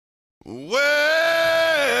It's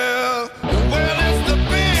the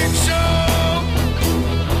big show.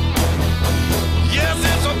 Yes,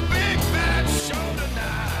 it's a big bad show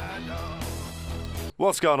tonight.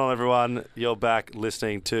 What's going on, everyone? You're back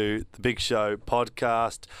listening to the Big Show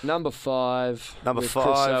podcast. Number 5. Number with 5.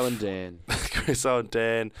 Chris O and Dan. Chris O and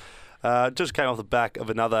Dan. Just came off the back of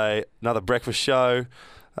another breakfast show.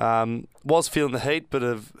 Was feeling the heat, but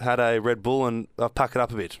have had a Red Bull and I've packed it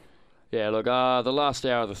up a bit. Yeah, look, the last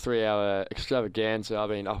hour of the 3-hour extravaganza, I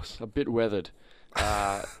was a bit weathered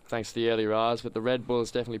thanks to the early rise, but the Red Bull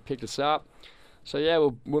has definitely picked us up. So, yeah,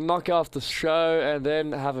 we'll knock off the show and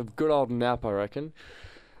then have a good old nap, I reckon.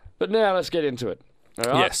 But now let's get into it.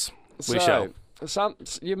 All right? Yes, we shall.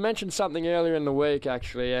 You mentioned something earlier in the week,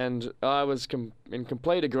 actually, and I was in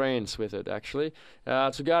complete agreement with it, actually.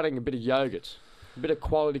 It's regarding a bit of yoghurt, a bit of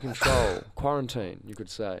quality control, quarantine, you could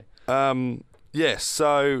say. Yes,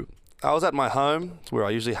 so I was at my home, where I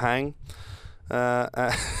usually hang. I've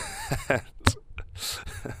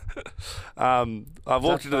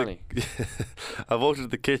walked into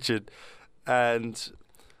the kitchen, and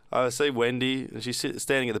I see Wendy, and she's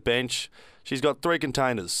standing at the bench. She's got 3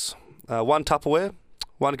 containers, 1 Tupperware,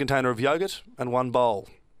 1 container of yogurt, and 1 bowl.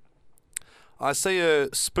 I see her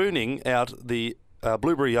spooning out the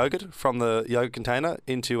blueberry yogurt from the yogurt container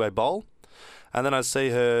into a bowl, and then I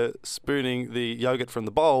see her spooning the yogurt from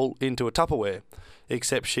the bowl into a Tupperware,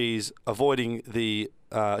 except she's avoiding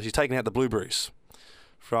she's taking out the blueberries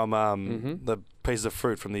from the pieces of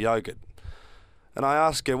fruit from the yogurt. And I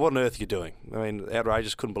asked her, what on earth are you doing? I mean,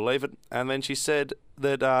 outrageous, couldn't believe it. And then she said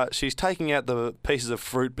that she's taking out the pieces of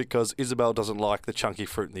fruit because Isabel doesn't like the chunky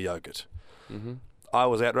fruit in the yogurt. Mm-hmm. I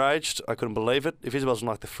was outraged. I couldn't believe it. If Isabel doesn't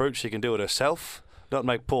like the fruit, she can do it herself. Not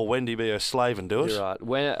make poor Wendy be her slave and do it. You're right.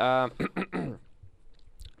 When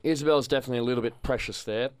Isabel's definitely a little bit precious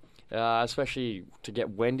there, especially to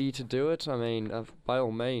get Wendy to do it. I mean, by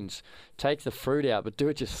all means, take the fruit out, but do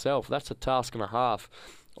it yourself. That's a task and a half.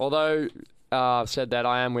 Although I've said that,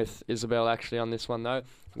 I am with Isabel actually on this one, though.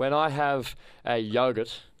 When I have a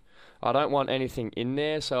yogurt, I don't want anything in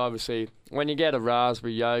there. So obviously, when you get a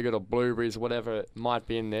raspberry yogurt or blueberries or whatever it might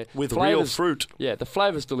be in there, with real fruit. Yeah, the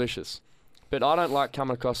flavour's delicious. But I don't like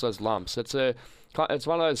coming across those lumps. It's one of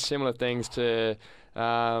those similar things to,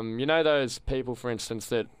 those people, for instance,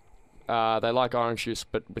 that they like orange juice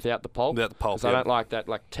but without the pulp. Without the pulp, I don't like that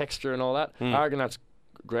texture and all that. I reckon that's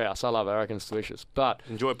grouse. I love it. I reckon it's delicious. But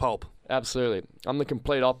enjoy pulp. Absolutely. I'm the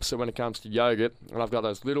complete opposite when it comes to yogurt, and I've got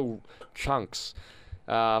those little chunks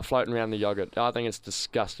floating around the yogurt. I think it's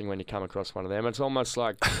disgusting when you come across one of them. It's almost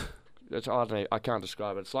like... I don't know, I can't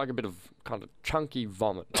describe it. It's like a bit of kind of chunky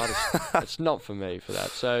vomit. It's not for me for that.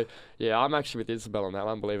 So, yeah, I'm actually with Isabel on that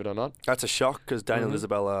one, believe it or not. That's a shock because Daniel and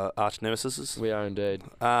Isabel are arch nemesis. We are indeed.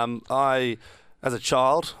 As a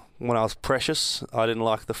child, when I was precious, I didn't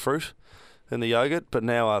like the fruit in the yogurt, but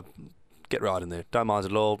now I get right in there. Don't mind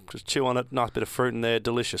it at all. Just chew on it. Nice bit of fruit in there.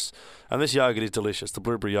 Delicious. And this yogurt is delicious. The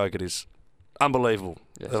blueberry yogurt is unbelievable.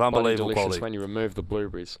 Yes, of unbelievable delicious quality. When you remove the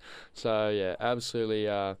blueberries. So, yeah,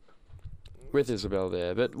 absolutely... with Isabel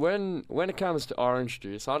there. But when it comes to orange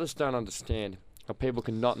juice, I just don't understand how people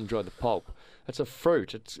can not enjoy the pulp. It's a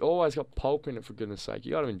fruit. It's always got pulp in it, for goodness sake.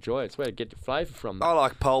 You got to enjoy it. It's where to get your flavour from. I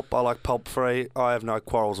like pulp. I like pulp-free. I have no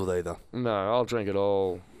quarrels with either. No, I'll drink it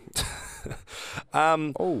all.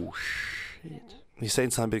 Oh, shit. You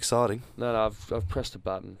seen something exciting? No, I've pressed a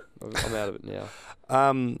button. I'm out of it now.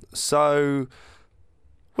 So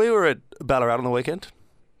we were at Ballarat on the weekend.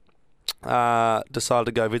 Decided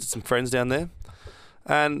to go visit some friends down there,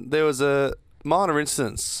 and there was a minor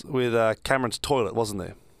incident with Cameron's toilet, wasn't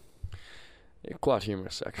there? Yeah, quite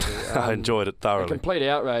humorous, actually. I enjoyed it thoroughly. A complete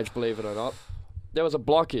outrage, believe it or not. There was a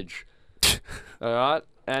blockage, all right,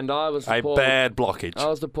 and I was bad blockage. I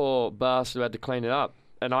was the poor bastard who had to clean it up,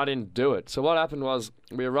 and I didn't do it. So what happened was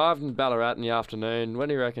we arrived in Ballarat in the afternoon. When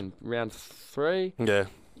do you reckon? Around 3? Yeah.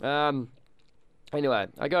 Anyway,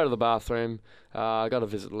 I go to the bathroom. I got to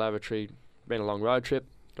visit the lavatory. Been a long road trip.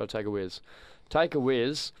 Got to take a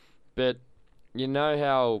whiz. But you know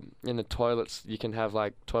how in the toilets you can have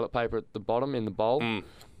toilet paper at the bottom in the bowl? Mm.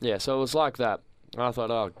 Yeah, so it was like that. And I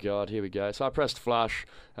thought, oh God, here we go. So I pressed flush.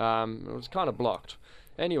 It was kind of blocked.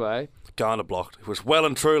 Anyway. Kind of blocked. It was well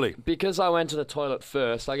and truly. Because I went to the toilet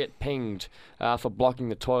first, I get pinged for blocking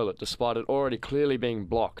the toilet despite it already clearly being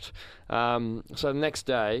blocked. So the next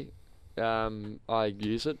day... I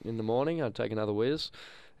use it in the morning. I take another whiz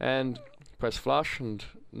and press flush, and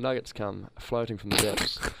nuggets come floating from the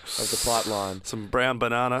depths of the pipeline. Some brown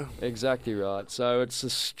banana. Exactly right. So it's a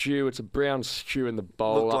stew. It's a brown stew in the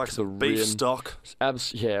bowl. Looked up like to some the beef rim. stock.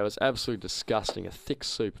 It was absolutely disgusting. A thick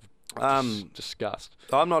soup of Disgust.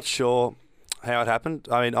 I'm not sure how it happened.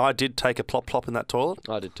 I mean, I did take a plop in that toilet.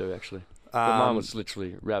 I did too, actually. But mine was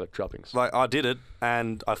literally rabbit droppings. Like, I did it,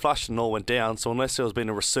 and I flushed and all went down, so unless there has been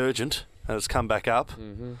a resurgent and it's come back up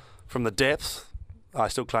from the depth, I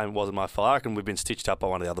still claim it wasn't my fault. I reckon we've been stitched up by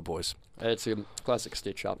one of the other boys. It's a classic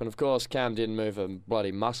stitch up. And of course, Cam didn't move a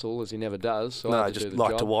bloody muscle, as he never does. So No, I I had to just do the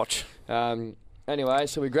like job. to watch. Anyway,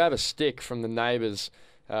 so we grab a stick from the neighbour's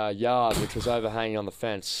yard, which was overhanging on the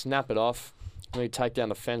fence, snap it off, and we take down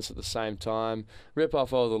the fence at the same time, rip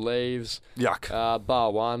off all the leaves, Yuck.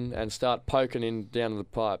 bar one, and start poking in down to the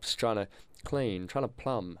pipes, trying to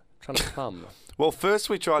plumb. Well, first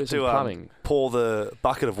we tried Do some to plumbing. pour the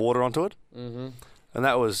bucket of water onto it, Mm-hmm. and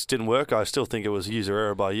that didn't work. I still think it was user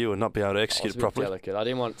error by you and not be able to I execute was it a bit properly. delicate. I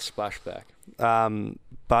didn't want splashback.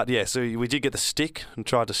 But yeah, so we did get the stick and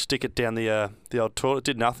tried to stick it down the old toilet. It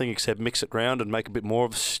did nothing except mix it round and make a bit more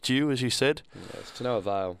of a stew, as you said. Yeah, it's to no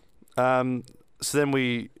avail. So then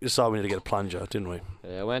we decided we need to get a plunger, didn't we?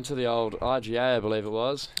 Yeah, I went to the old IGA, I believe it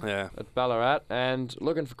was, Yeah. at Ballarat, and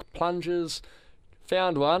looking for plungers,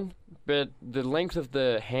 found one, but the length of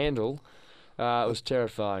the handle was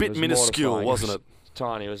terrifying. Bit It was minuscule, mortifying. wasn't it?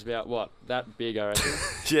 Tiny. It was about, what, that big, I reckon.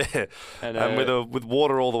 Yeah. And with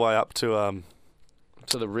water all the way up to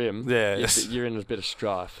to the rim, Yeah, you're, yes. you're in a bit of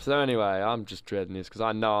strife. So anyway, I'm just dreading this because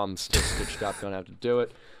I know I'm still stitched up, going to have to do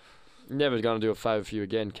it. Never going to do a favour for you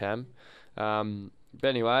again, Cam. But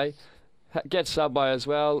anyway, get Subway as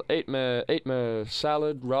well. Eat my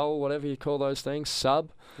salad, roll, whatever you call those things, sub.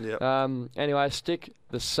 Yep. Anyway, stick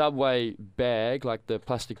the Subway bag, like the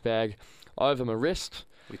plastic bag, over my wrist.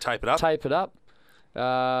 we tape it up. Tape it up.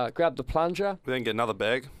 Grab the plunger. We then get another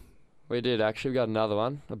bag. We did actually. We got another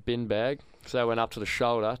one, a bin bag. So I went up to the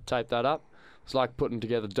shoulder, taped that up. It's like putting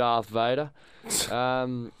together Darth Vader.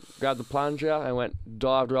 Grabbed the plunger and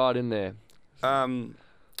dived right in there.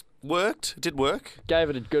 Worked. It did work. Gave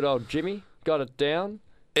it a good old Jimmy. Got it down.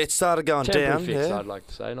 It started going Temporary down. fix, Yeah. I'd like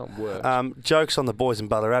to say, not work. Jokes on the boys in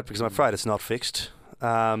Ballarat because I'm afraid it's not fixed.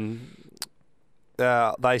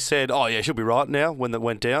 They said, "Oh yeah, it should be right now." When that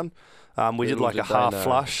went down, we did Little like a did they half know.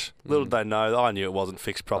 flush. Little did they know, I knew it wasn't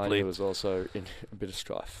fixed I properly. knew it was also in a bit of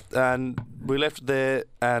strife. And we left it there,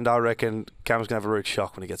 and I reckon Cam's going to have a rude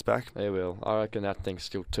shock when he gets back. He will. I reckon that thing's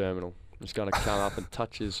still terminal. It's going to come up and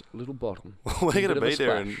touch his little bottom. We're Bit going to of a be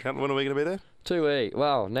there, and splash. when are we going to be there? 2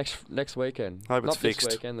 Well, next weekend. Hope it's Not fixed.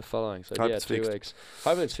 this weekend, the following. So Hope yeah, it's 2 fixed. weeks.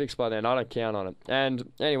 Hopefully it's fixed by then. I don't count on it.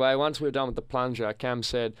 And anyway, once we were done with the plunger, Cam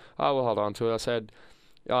said, "Oh, we'll hold on to it." I said,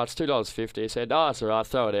 "Oh, it's $2.50." He said, "Oh, it's all right.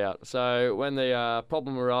 Throw it out." So when the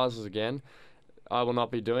problem arises again, I will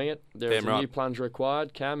not be doing it. There is Damn a right. new plunger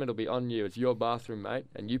required. Cam, it'll be on you. It's your bathroom, mate,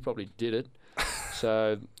 and you probably did it.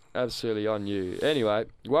 So absolutely on you. Anyway,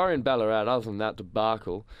 while we're in Ballarat, other than that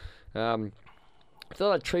debacle, I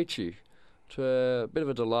thought I'd treat you to a bit of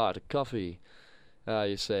a delight, a coffee.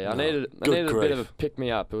 You see, I No, needed a good bit of a grief. pick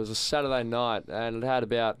me up. It was a Saturday night, and it had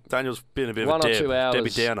about Daniel's been a bit of 1 a or 2 hours. Debbie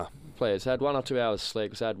Downer. Players had 1 or 2 hours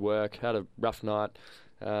sleep. Had work, had a rough night.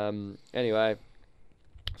 Anyway,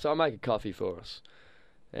 so I make a coffee for us.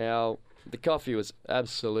 Now the coffee was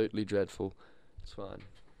absolutely dreadful. It's fine.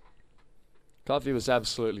 Coffee was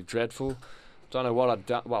absolutely dreadful. Don't know what I'd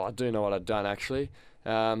done. Well, I do know what I'd done actually.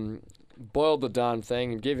 Boiled the darn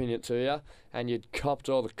thing and giving it to you, and you'd copped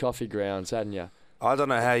all the coffee grounds, hadn't you? I don't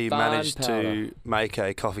know how you Fine managed to make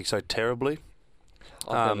a coffee so terribly.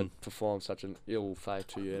 I've never performed such an ill fate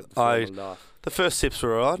to you before I- in my life. The first sips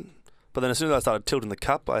were alright, but then as soon as I started tilting the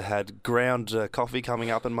cup, I had ground coffee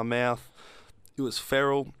coming up in my mouth. It was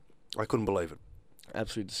feral. I couldn't believe it.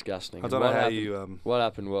 Absolutely disgusting. I And don't know what how happened- you. What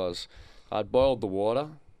happened was, I'd boiled the water,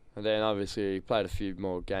 and then obviously played a few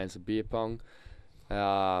more games of beer pong,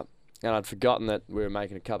 and I'd forgotten that we were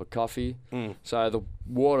making a cup of coffee. So the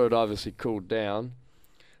water had obviously cooled down,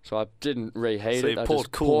 so I didn't reheat So it. you I poured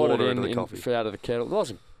just cool poured water it into the in coffee. out of the kettle. It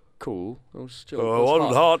wasn't cool. It was still. Oh, it it was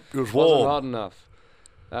wasn't hot. It was Wasn't warm. hot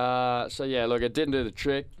enough. So yeah, look, it didn't do the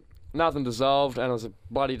trick. Nothing dissolved, and it was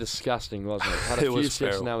bloody disgusting, wasn't it? Had a It few was sips,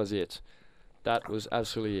 feral. and that was it. That was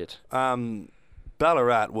absolutely it.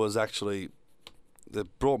 Ballarat was actually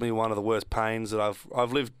that brought me one of the worst pains that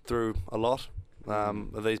I've lived through a lot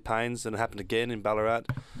of these pains, and it happened again in Ballarat.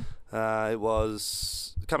 It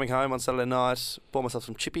was coming home on Saturday night, bought myself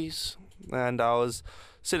some chippies, and I was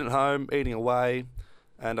sitting at home eating away,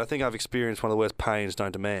 and I think I've experienced one of the worst pains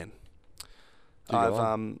known to man. Do go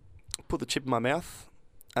I've put the chip in my mouth,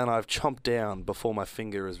 and I've chomped down before my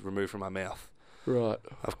finger is removed from my mouth. Right.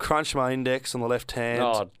 I've crunched my index on the left hand.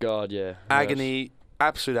 Oh God, yeah. Agony,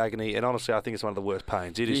 absolute agony, and honestly, I think it's one of the worst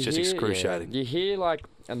pains. It is just excruciating. You hear like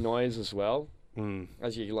a noise as well,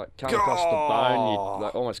 As you like come across the bone, you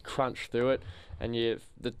like almost crunch through it, and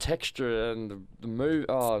the texture and the move.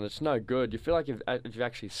 Oh, and it's no good. You feel like you've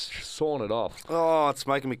actually sawn it off. Oh, it's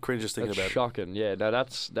making me cringe just thinking That's about it. shocking. Yeah, no,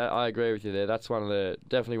 that. I agree with you there. That's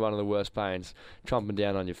definitely one of the worst pains, chomping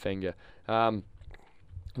down on your finger.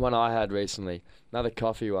 One I had recently, another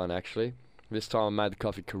coffee one actually. This time I made the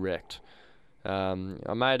coffee correct. I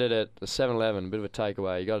made it at the 7-Eleven, a bit of a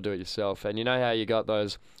takeaway. You got to do it yourself. And you know how you got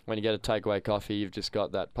those, when you get a takeaway coffee, you've just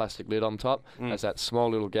got that plastic lid on top. There's that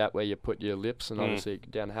small little gap where you put your lips and obviously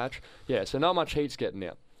down the hatch. Yeah, so not much heat's getting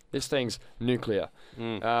out. This thing's nuclear.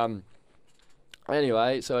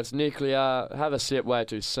 Anyway, so it's nuclear. Have a sip way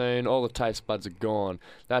too soon. All the taste buds are gone.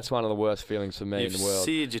 That's one of the worst feelings for me in the world.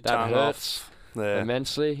 Seared your that tongue hurts off. Yeah.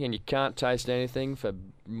 immensely, and you can't taste anything for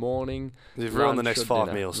morning. You've ruined the lunch next or 5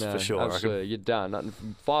 dinner. meals No, for sure. I reckon. Absolutely, you're done.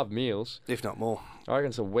 Nothing, 5 meals. If not more. I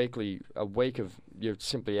reckon it's a week of you're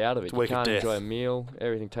simply out of it. It's a You week of can't death. enjoy a meal.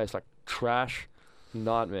 Everything tastes like trash.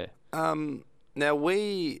 Nightmare. Now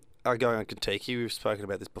we are going on Kentucky. We've spoken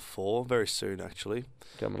about this before, very soon actually.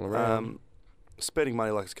 Coming around. Spending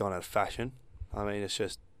money like it's gone out of fashion. I mean, it's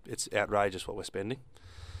outrageous what we're spending.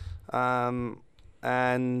 And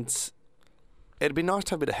it'd be nice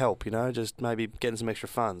to have a bit of help, just maybe getting some extra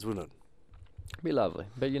funds, wouldn't it? It'd be lovely.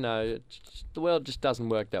 But, the world just doesn't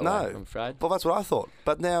work that way, I'm afraid. Well, that's what I thought.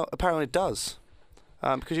 But now, apparently it does.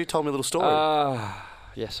 Because you told me a little story.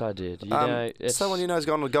 Yes, I did. Someone you know is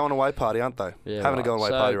going to a going-away party, aren't they? Yeah, Having right. a going-away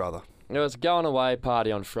party, rather. It was a going-away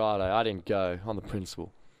party on Friday. I didn't go on the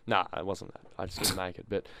principle. No, it wasn't that. I just didn't make it.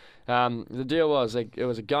 But the deal was it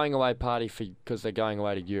was a going-away party because they're going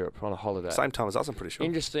away to Europe on a holiday. Same time as us, I'm pretty sure.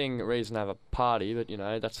 Interesting reason to have a party, but,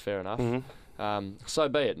 that's fair enough. So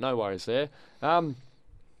be it. No worries there.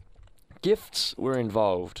 Gifts were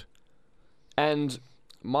involved. And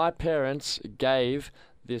my parents gave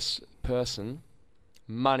this person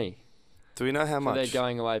money Do we know how for much? their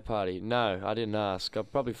going away party. No, I didn't ask. I'll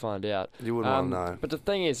probably find out. You wouldn't want to know. But the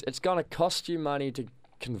thing is, it's going to cost you money to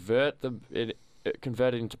convert it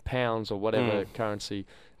into pounds or whatever currency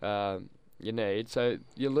you need. So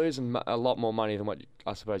you're losing a lot more money than what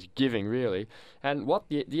I suppose you're giving, really. And what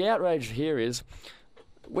the outrage here is,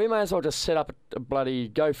 we may as well just set up a bloody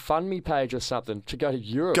GoFundMe page or something to go to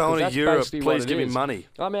Europe. Going to Europe, basically what please it give me is. money.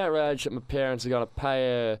 I'm outraged that my parents are going to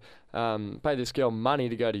pay this girl money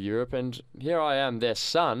to go to Europe, and here I am, their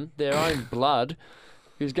son, their own blood,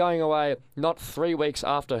 who's going away not 3 weeks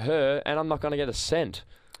after her, and I'm not going to get a cent.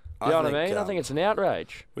 You know what I mean? I think it's an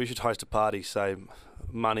outrage. We should host a party, say,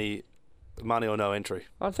 money or no entry.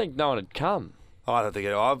 I think no one would come. I don't think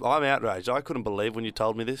I'm outraged. I couldn't believe when you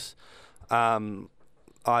told me this. I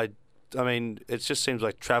mean, it just seems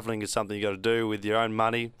like travelling is something you got to do with your own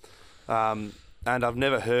money. And I've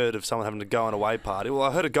never heard of someone having to go on a away party. Well,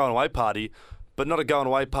 I heard a going away party, but not a going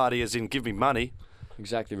away party as in give me money.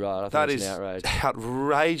 Exactly right. I think That it's is an outrage.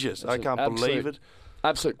 outrageous. It's I an can't believe it.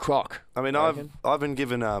 Absolute crock. I mean, I I've been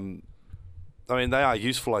given. I mean, they are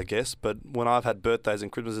useful, I guess. But when I've had birthdays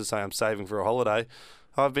and Christmases, say I'm saving for a holiday,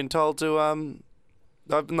 I've been told to.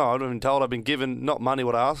 I've been told. I've been given not money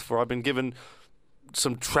what I asked for. I've been given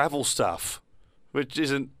some travel stuff, which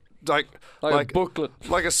isn't like a booklet.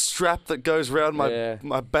 like a strap that goes around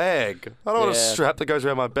my bag. I don't want a strap that goes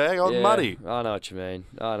around my bag. I want money. I know what you mean.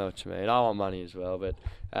 I want money as well, but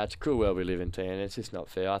it's a cruel world we live in, and it's just not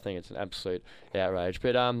fair. I think it's an absolute outrage.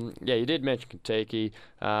 But you did mention Kentucky.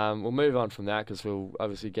 We'll move on from that because we'll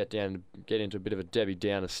obviously get into a bit of a Debbie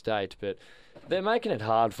Downer state. But they're making it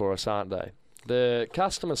hard for us, aren't they? The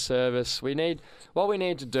customer service, what we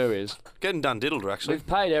need to do is... Getting done diddled, actually. We've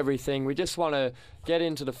paid everything. We just want to get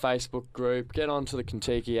into the Facebook group, get onto the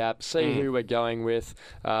Kentucky app, see who we're going with,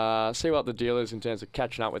 see what the deal is in terms of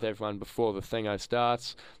catching up with everyone before the thingo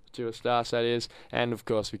starts, the tour starts, that is. And, of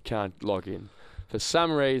course, we can't log in. For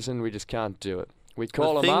some reason, we just can't do it. We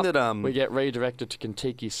call them up, we get redirected to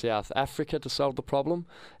Kentucky, South Africa to solve the problem,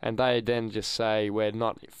 and they then just say we're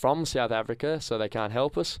not from South Africa, so they can't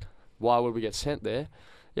help us. Why would we get sent there?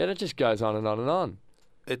 Yeah, it just goes on and on and on.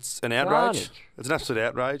 It's an outrage. It's an absolute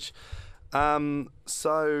outrage.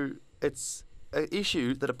 So it's an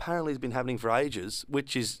issue that apparently has been happening for ages,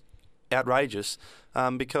 which is outrageous.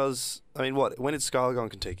 Because, I mean, when did Skylar go in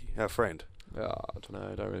Kentucky, our friend? I don't know.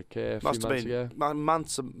 I don't really care. Must have been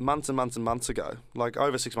months and months ago. Like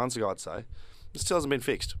over 6 months ago, I'd say. It still hasn't been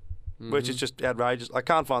fixed, which is just outrageous. I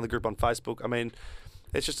can't find the group on Facebook. I mean...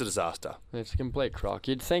 It's just a disaster. It's a complete crock.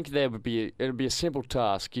 You'd think it'd be a simple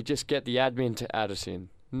task. You just get the admin to add us in.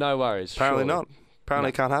 No worries. Apparently surely. not. Apparently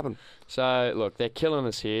it can't happen. So, look, they're killing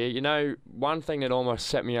us here. You know, one thing that almost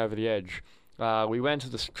set me over the edge, we went to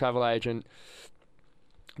this travel agent.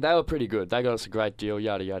 They were pretty good. They got us a great deal,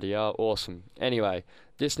 yada, yada, yada. Awesome. Anyway,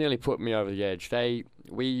 this nearly put me over the edge.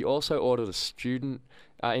 We also ordered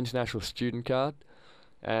a international student card,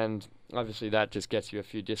 and obviously that just gets you a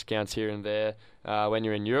few discounts here and there when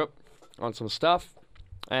you're in Europe on some stuff.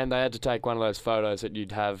 And they had to take one of those photos that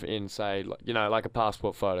you'd have in, say, like a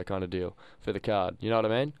passport photo kind of deal for the card. You know what I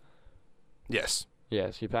mean? Yes.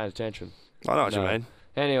 Yes, you're paying attention. I know what you mean.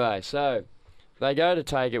 Anyway, so they go to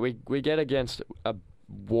take it. We get against a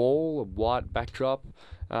wall, a white backdrop.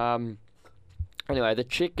 Anyway, the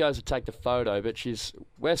chick goes to take the photo, but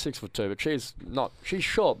we're 6'2", but she's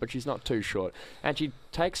short, but she's not too short. And she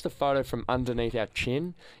takes the photo from underneath our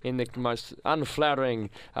chin in the most unflattering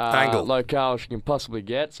angle locale she can possibly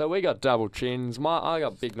get. So we got double chins. I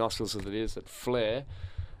got big nostrils as it is that flare.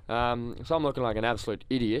 So I'm looking like an absolute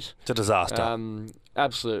idiot. It's a disaster.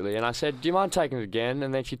 Absolutely. And I said, do you mind taking it again?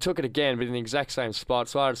 And then she took it again, but in the exact same spot.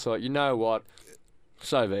 So I just thought, you know what?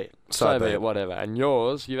 So be it. So be it, whatever. And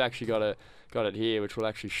yours, you've actually got it here, which will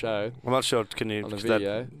actually show. I'm not sure. Can you on the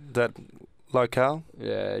video? That locale?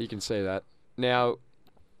 Yeah, you can see that. Now,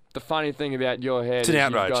 the funny thing about your head It's is an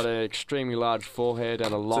you've outrage. got an extremely large forehead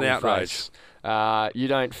and a long outrage. face. You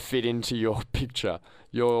don't fit into your picture.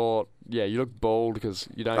 You look bald because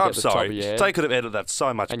you don't get the top of your head. They could have edited that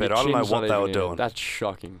so much and better. your I don't know chin's what not they even were in doing. it. That's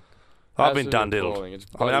shocking. I've been Absolutely done-diddled. appalling. It's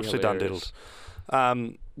I've been bloody absolutely hilarious.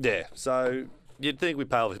 done-diddled. Yeah, so you'd think we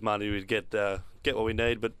pay all this money, we'd get what we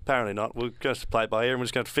need, but apparently not. We're going to play it by ear and we're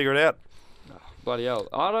just going to figure it out. Bloody hell.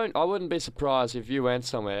 I wouldn't be surprised if you went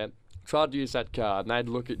somewhere, tried to use that card, and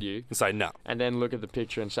they'd look at you And say no. and then look at the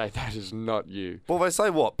picture and say, that is not you. Well, they say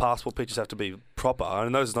what? Passport pictures have to be proper. I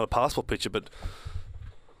know it's not a passport picture, but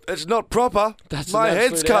it's not proper. That's My an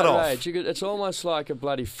head's absolute cut outrage. It's almost like a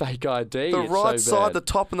bloody fake ID. The It's right so side, bad. the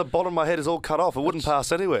top and the bottom of my head is all cut off. It wouldn't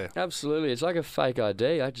pass anywhere. Absolutely, it's like a fake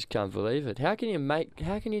ID. I just can't believe it. How can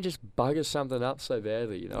you just bugger something up so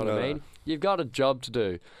badly? You know what I mean? You've got a job to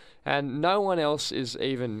do, and no one else is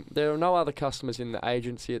even. There are no other customers in the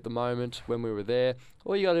agency at the moment. When we were there,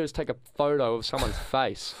 all you got to do is take a photo of someone's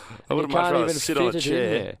face. I And would you much can't rather even sit fit on a it in chair.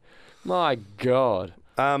 there. My God.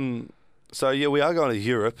 So yeah, we are going to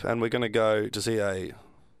Europe, and we're going to go to see a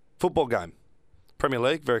football game, Premier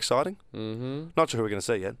League. Very exciting. Mm-hmm. Not sure who we're going to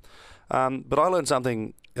see yet, but I learned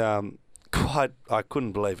something I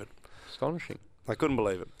couldn't believe it. Astonishing. I couldn't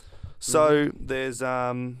believe it. So there's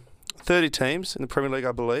 30 teams in the Premier League,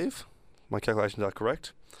 I believe. My calculations are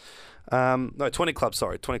correct. No, 20 clubs.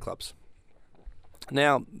 Sorry, 20 clubs.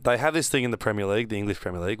 Now they have this thing in the Premier League, the English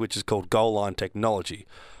Premier League, which is called goal line technology,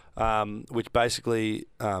 which basically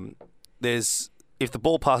if the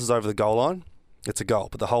ball passes over the goal line, it's a goal,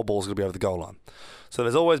 but the whole ball's going to be over the goal line. So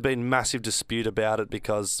there's always been massive dispute about it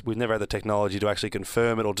because we've never had the technology to actually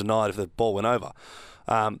confirm it or deny it if the ball went over.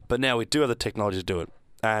 But now we do have the technology to do it,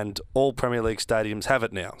 and all Premier League stadiums have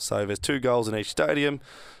it now. So there's 2 goals in each stadium,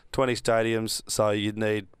 20 stadiums, so you'd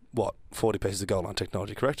need, 40 pieces of goal line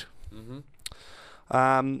technology, correct? Mm-hmm.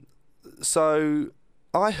 So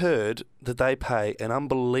I heard that they pay an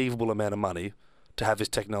unbelievable amount of money to have this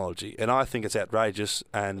technology, and I think it's outrageous,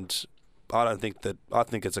 and I think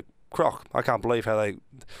it's a crock. I can't believe how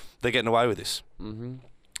they're getting away with this.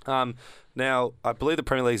 Mm-hmm. Now, I believe the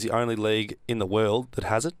Premier League is the only league in the world that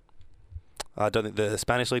has it. I don't think the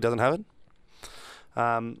Spanish league doesn't have it.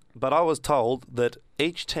 But I was told that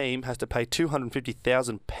each team has to pay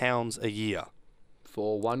 £250,000 a year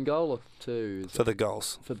For 1 goal or 2? for the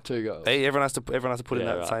goals. For 2 goals. Everyone has to put in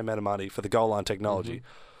Yeah, that right. same amount of money for the goal line technology.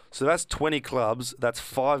 So that's 20 clubs. That's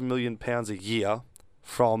 £5 million a year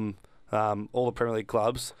from all the Premier League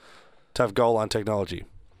clubs to have goal line technology.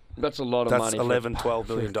 That's a lot of That's money. $11-12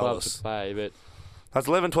 for a million. club to pay, but That's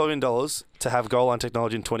 $11-12 million to have goal line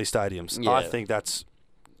technology in 20 stadiums. Yeah. I think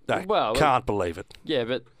Well, can't believe it. yeah,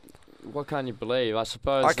 but what can you believe? I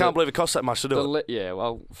suppose I can't believe it costs that much to do it. yeah,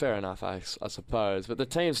 well, fair enough, I suppose. But the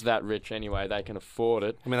team's that rich anyway; they can afford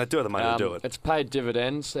it. I mean, they do have the money to do it. It's paid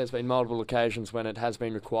dividends. There's been multiple occasions when it has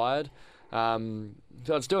been required. So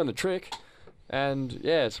it's doing the trick. And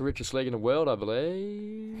yeah, it's the richest league in the world, I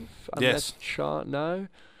believe. Yes. No.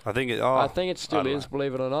 I think it. I think it still I don't is, know.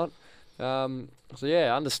 believe it or not. So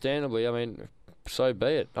yeah, understandably, I mean, so be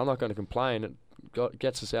it. I'm not going to complain. It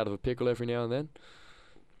gets us out of a pickle every now and then.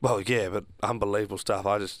 Well, yeah, but unbelievable stuff.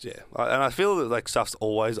 And I feel that like stuff's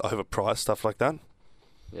always overpriced, stuff like that.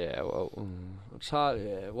 Yeah, well, it's hard.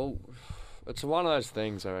 Yeah, well, it's one of those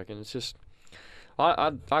things. I reckon it's just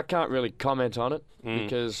I can't really comment on it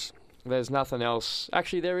because there's nothing else.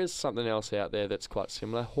 Actually, there is something else out there that's quite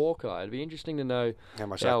similar. Hawkeye. It'd be interesting to know How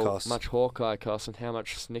much how that costs? much Hawkeye costs and how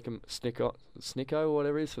much Snicko or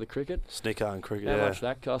whatever it is for the cricket. Snicker and cricket. How Yeah. much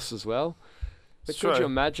that costs as well. But It's could you true.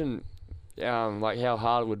 imagine, like how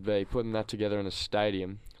hard it would be putting that together in a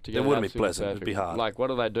stadium? To get It wouldn't be absolutely pleasant. It'd be perfect? hard. Like, what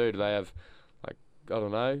do they do? Do they have, like, I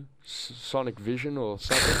don't know, sonic vision or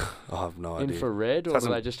something? I have no idea. Infrared, or Has do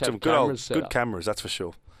some- they just some have good old cameras set good up? cameras, that's for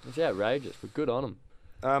sure. It's outrageous, but good on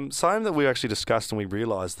them. Something that we actually discussed and we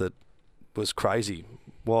realised that was crazy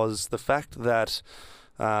was the fact that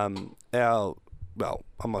I'm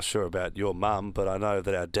not sure about your mum, but I know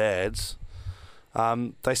that our dads,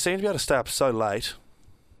 they seem to be able to stay up so late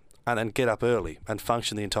and then get up early and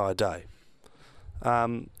function the entire day.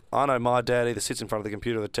 I know my dad either sits in front of the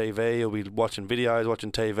computer or the TV, he'll be watching videos,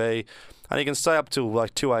 watching TV, and he can stay up till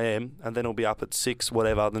like 2 a.m. and then he'll be up at 6,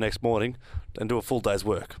 whatever, the next morning and do a full day's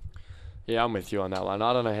work. Yeah, I'm with you on that one.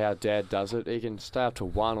 I don't know how Dad does it. He can stay up till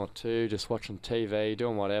 1 or 2, just watching TV,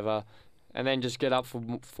 doing whatever, and then just get up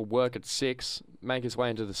for work at 6, make his way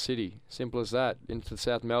into the city. Simple as that. Into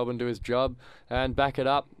South Melbourne, do his job, and back it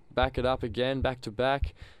up again, back to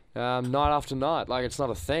back, night after night. Like, it's not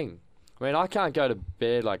a thing. I mean, I can't go to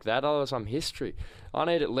bed like that, otherwise I'm history. I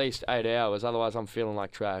need at least 8 hours, otherwise I'm feeling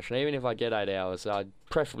like trash. And even if I get 8 hours, I'd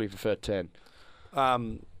preferably prefer 10.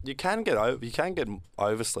 You can get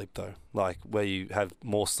oversleep though, like where you have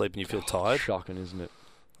more sleep and you feel tired. Shocking, isn't it?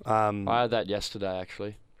 I I had that yesterday,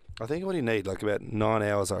 actually. think what do you need? Like about 9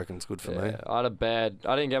 hours, I reckon, is good for me. I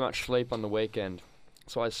didn't get much sleep on the weekend,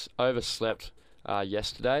 so I overslept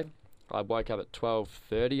yesterday. I woke up at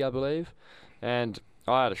 12:30, I believe, and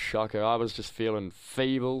I had a shocker. I was just feeling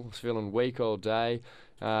feeble, was feeling weak all day.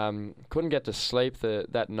 Couldn't get to sleep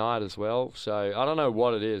that night as well. So I don't know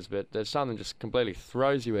what it is, but there's something just completely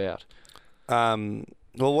throws you out.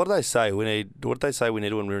 Well, what do they say? What did they say we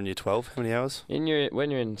need when we're in year 12? How many hours? When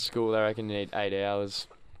you're in school, they reckon you need 8 hours.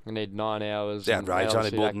 You need 9 hours. It's outrageous. And I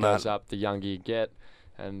need more that than goes that. up the younger you get,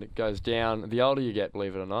 and it goes down the older you get.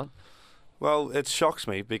 Believe it or not. Well, it shocks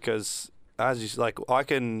me because I've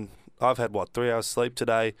had 3 hours sleep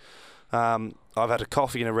today. I've had a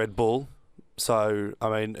coffee and a Red Bull. So, I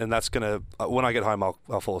mean, and that's going to, when I get home,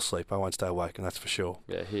 I'll fall asleep. I won't stay awake, and that's for sure.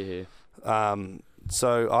 Yeah, here.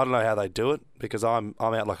 So I don't know how they do it because I'm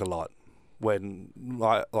out like a light. When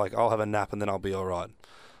I'll have a nap and then I'll be all right.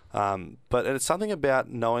 But it's something about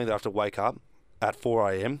knowing that I have to wake up at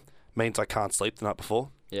 4 a.m. means I can't sleep the night before.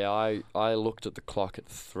 Yeah, I looked at the clock at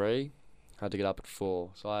 3. Had to get up at 4,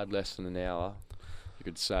 so I had less than an hour, you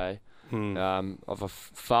could say. Of a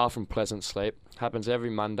far from pleasant sleep. Happens every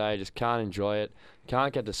Monday, just can't enjoy it,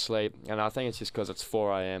 can't get to sleep, and I think it's just because it's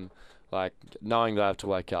 4 a.m., like, knowing that I have to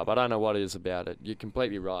wake up. I don't know what it is about it. You're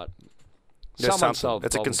completely right. There's Someone something. solved the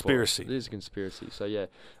It's a problem for conspiracy. us. It is a conspiracy, so yeah.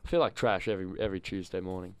 I feel like trash every Tuesday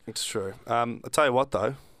morning. It's true. I'll tell you what,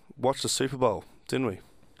 though. Watched the Super Bowl, didn't we?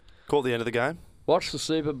 Caught the end of the game. Watch the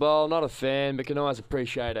Super Bowl, not a fan, but can always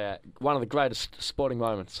appreciate one of the greatest sporting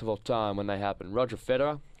moments of all time when they happen. Roger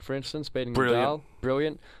Federer, for instance, beating Nadal.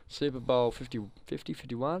 Brilliant. Super Bowl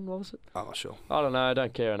 51, what was it? Oh, sure. I don't know, I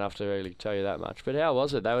don't care enough to really tell you that much. But how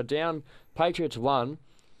was it? They were down, Patriots won,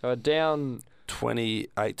 they were down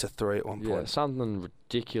 28-3 at one point. yeah, something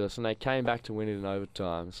ridiculous, and they came back to win it in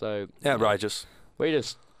overtime. So Outrageous. we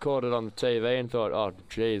just caught it on the TV and thought, oh,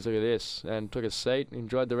 geez, look at this, and took a seat and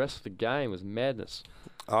enjoyed the rest of the game. It was madness.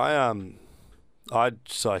 I'm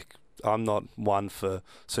not one for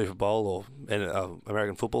Super Bowl or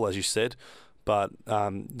American football, as you said, but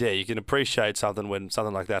you can appreciate something when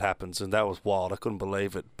something like that happens, and that was wild. I couldn't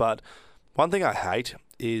believe it. But one thing I hate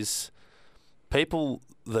is people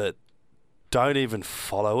that don't even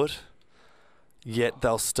follow it, yet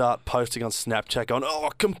they'll start posting on Snapchat going, "Oh,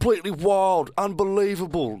 completely wild,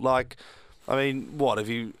 unbelievable!" Like, I mean, what have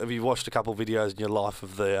you watched a couple of videos in your life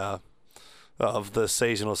of the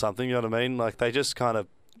season or something? You know what I mean? Like, they just kind of,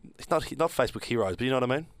 it's not Facebook heroes, but you know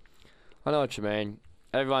what I mean? I know what you mean.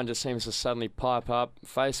 Everyone just seems to suddenly pipe up.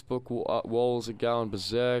 Facebook walls are going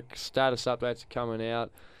berserk. Status updates are coming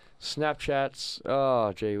out. Snapchats.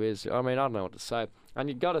 Oh, gee whiz. I mean, I don't know what to say. And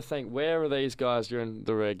you've got to think, where are these guys during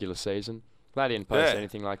the regular season? They didn't post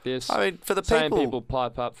anything like this. I mean, for the Same people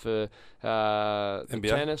pipe up for the NBA.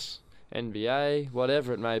 tennis, NBA,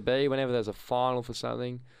 whatever it may be. Whenever there's a final for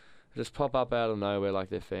something, just pop up out of nowhere like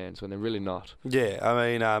they're fans when they're really not. Yeah,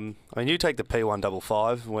 I mean, you take the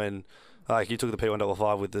P155 when, you took the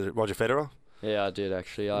P155 with the Roger Federer. Yeah, I did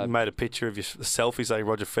actually. I You made a picture of your selfie saying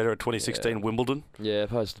Roger Federer 2016 Wimbledon. I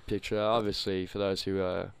posted a picture. Obviously, for those who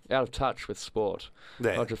are out of touch with sport,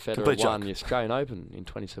 Yeah, Roger Federer complete won joke. the Australian Open in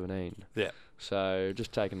 2017. Yeah. So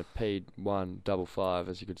just taking a P155,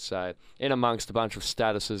 as you could say, in amongst a bunch of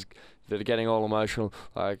statuses that are getting all emotional.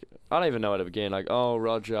 Like, I don't even know where to begin. Like, oh,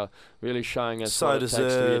 Roger, really showing us So what it takes to be a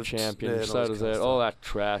deserved. champion. Yeah, So deserved. All that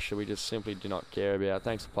trash that we just simply do not care about.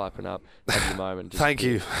 Thanks for piping up. Have your moment. Thank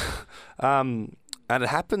you. And it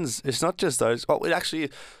happens. It's not just those. Oh, it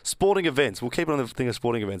actually sporting events. We'll keep it on the thing of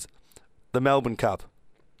sporting events. The Melbourne Cup.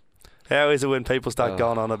 How is it when people start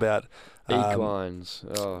going on about equines?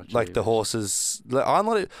 Like the horses?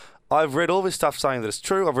 I've read all this stuff saying that it's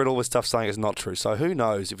true. I've read all this stuff saying it's not true. So who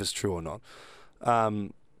knows if it's true or not?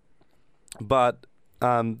 But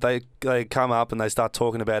they come up and they start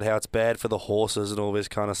talking about how it's bad for the horses and all this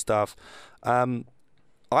kind of stuff.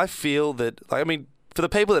 I feel that, like, I mean, for the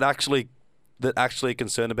people that actually are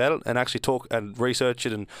concerned about it and actually talk and research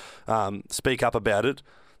it and speak up about it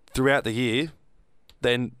throughout the year,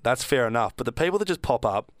 then that's fair enough. But the people that just pop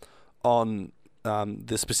up on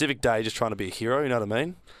the specific day just trying to be a hero, you know what I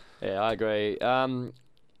mean? Yeah, I agree. I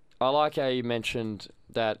like how you mentioned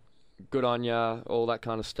that good on ya, all that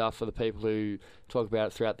kind of stuff for the people who talk about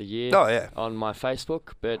it throughout the year. Oh, yeah. On my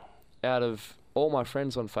Facebook. But out of all my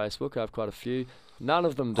friends on Facebook, I have quite a few, none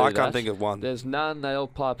of them do that. I can't think of one. There's none. They all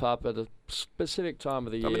pipe up at a specific time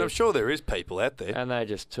of the year. I mean, I'm sure there is people out there. And they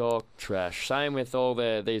just talk trash. Same with all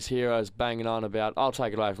these heroes banging on about, I'll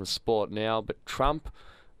take it away from sport now, but Trump,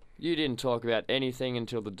 you didn't talk about anything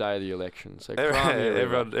until the day of the election. So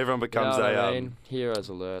everyone becomes heroes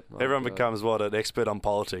alert. Everyone becomes an expert on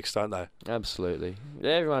politics, don't they? Absolutely.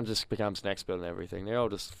 Everyone just becomes an expert on everything. They're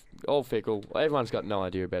all fickle. Everyone's got no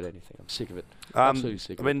idea about anything. I'm sick of it. Absolutely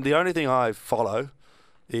sick of it. I mean, the only thing I follow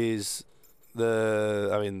is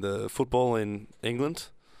the football in England,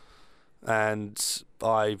 and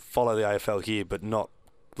I follow the AFL here, but not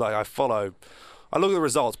like I look at the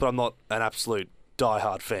results, but I'm not an absolute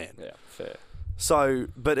diehard fan. Yeah, fair. So,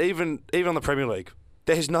 but even on the Premier League,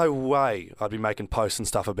 there's no way I'd be making posts and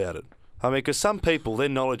stuff about it. I mean, because some people, their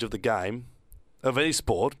knowledge of the game, of any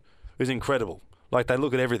sport, is incredible. Like, they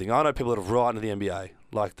look at everything. I know people that have right into the NBA,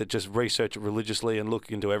 like, that just research it religiously and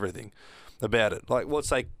look into everything about it. Like, let's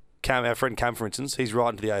say our friend Cam, for instance, he's right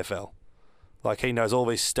into the AFL. Like, he knows all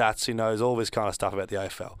these stats, he knows all this kind of stuff about the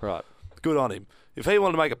AFL. Right. Good on him. If he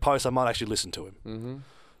wanted to make a post, I might actually listen to him. Mm-hmm.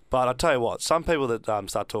 But I tell you what, some people that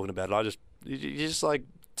start talking about it, you just like,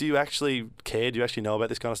 do you actually care? Do you actually know about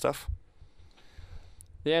this kind of stuff?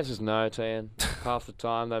 The answer's no, Tan. Half the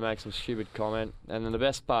time they make some stupid comment, and then the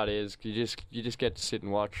best part is you just get to sit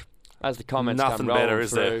and watch as the comments Nothing come rolling better,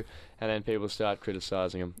 is through, there? and then people start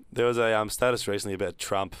criticising them. There was a status recently about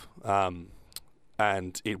Trump,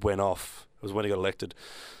 and it went off. It was when he got elected.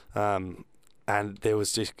 And there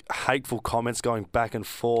was just hateful comments going back and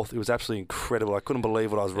forth. It was absolutely incredible. I couldn't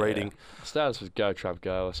believe what I was reading. Status was "Go Trump,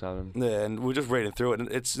 go" or something. Yeah, and we're just reading through it, and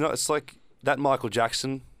it's like that Michael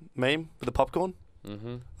Jackson meme with the popcorn.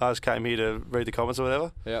 Mm-hmm. I just came here to read the comments or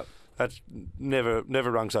whatever. Yep. That's never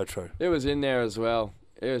rung so true. It was in there as well.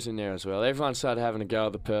 Everyone started having a go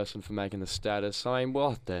at the person for making the status. I mean,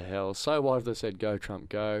 what the hell? So what if they said "Go Trump,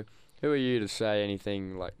 go"? Who are you to say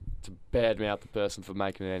anything like to badmouth the person for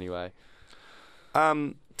making it anyway?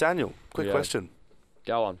 Daniel, quick question.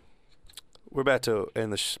 Go on. We're about to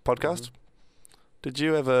end the podcast. Mm-hmm. Did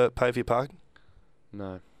you ever pay for your parking?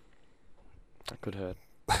 No. That could hurt.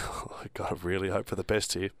 I gotta really hope for the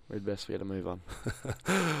best here. We'd best get to move on.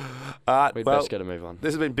 We'd best get to move on.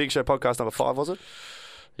 This has been Big Show Podcast number 5, was it?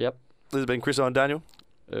 Yep. This has been Chris and Daniel.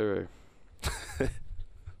 Uru.